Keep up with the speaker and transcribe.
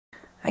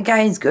Hi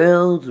guys,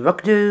 girls,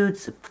 rock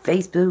dudes,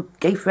 Facebook,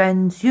 gay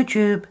friends,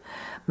 YouTube,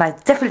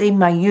 definitely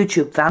my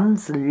YouTube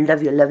fans,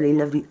 love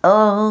you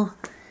all.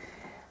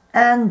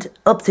 And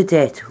up to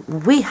date,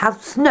 we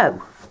have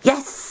snow.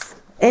 Yes,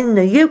 in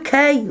the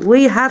UK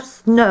we have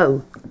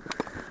snow.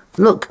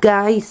 Look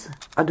guys,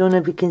 I don't know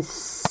if you can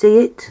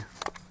see it.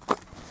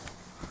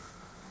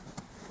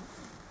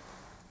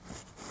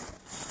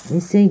 You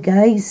see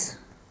guys?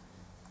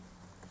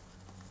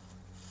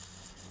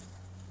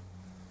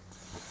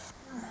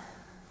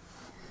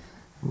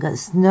 We've got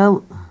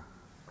snow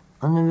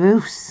on the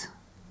roofs.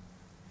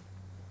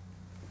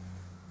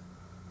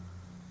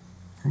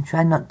 I'm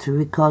trying not to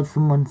record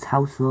someone's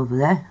house over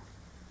there.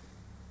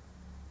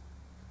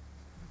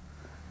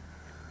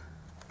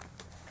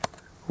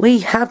 We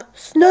have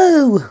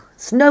snow!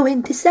 Snow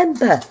in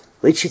December,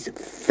 which is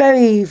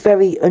very,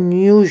 very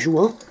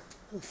unusual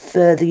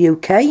for the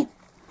UK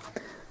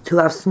to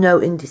have snow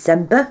in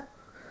December,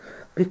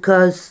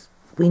 because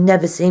we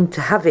never seem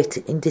to have it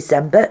in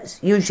December.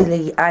 It's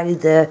usually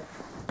either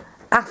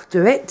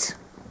after it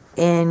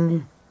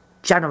in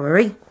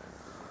January,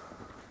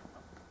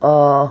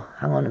 or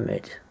hang on a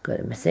minute, got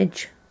a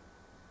message,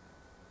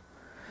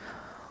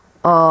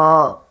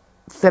 or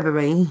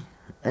February,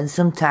 and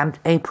sometimes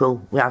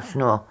April we have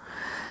snow.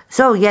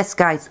 So yes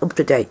guys, up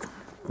to date,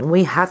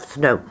 we have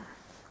snow.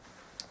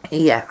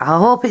 Yeah, I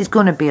hope it's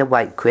going to be a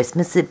white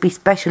Christmas. It'd be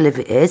special if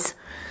it is,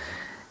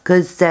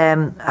 because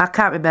I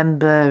can't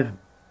remember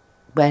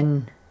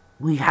when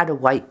we had a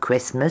white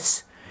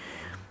Christmas.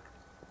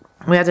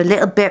 We had a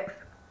little bit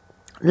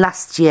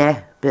last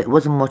year, but it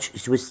wasn't much.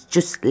 It was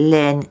just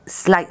laying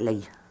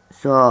slightly,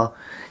 so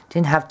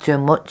didn't have too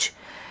much.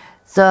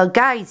 So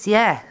guys,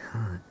 yeah,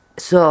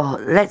 so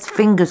let's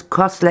fingers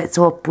crossed, let's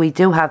hope we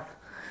do have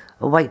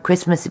a white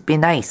Christmas. It'd be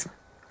nice.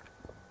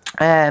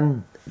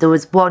 There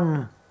was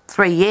one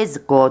 3 years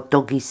ago,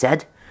 Dougie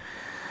said,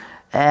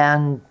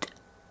 and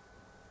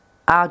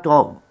I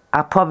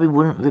probably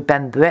wouldn't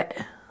remember it.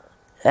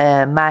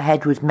 My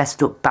head was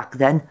messed up back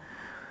then.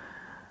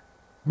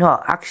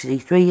 No, actually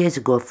 3 years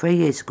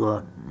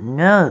ago,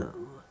 no.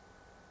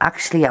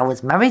 Actually, I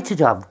was married to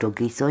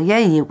Dougie, so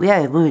yeah,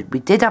 we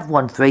did have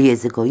one 3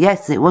 years ago.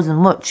 Yes, it wasn't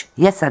much.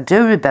 Yes, I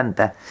do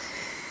remember.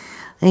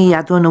 Yeah,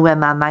 I don't know where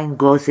my mind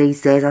goes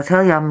these days. I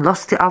tell you, I've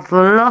lost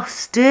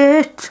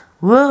it.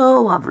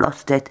 Whoa, I've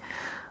lost it.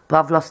 But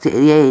I've lost it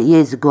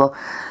years ago.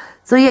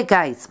 So yeah,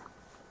 guys,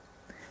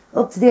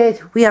 up to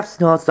date, we have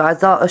snow, so I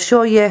thought I'll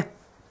show you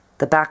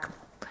the back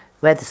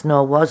where the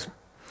snow was.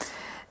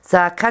 So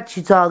I'll catch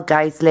you all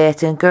guys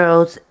later, and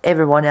girls,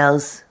 everyone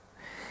else.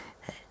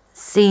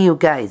 See you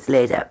guys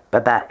later. Bye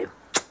bye.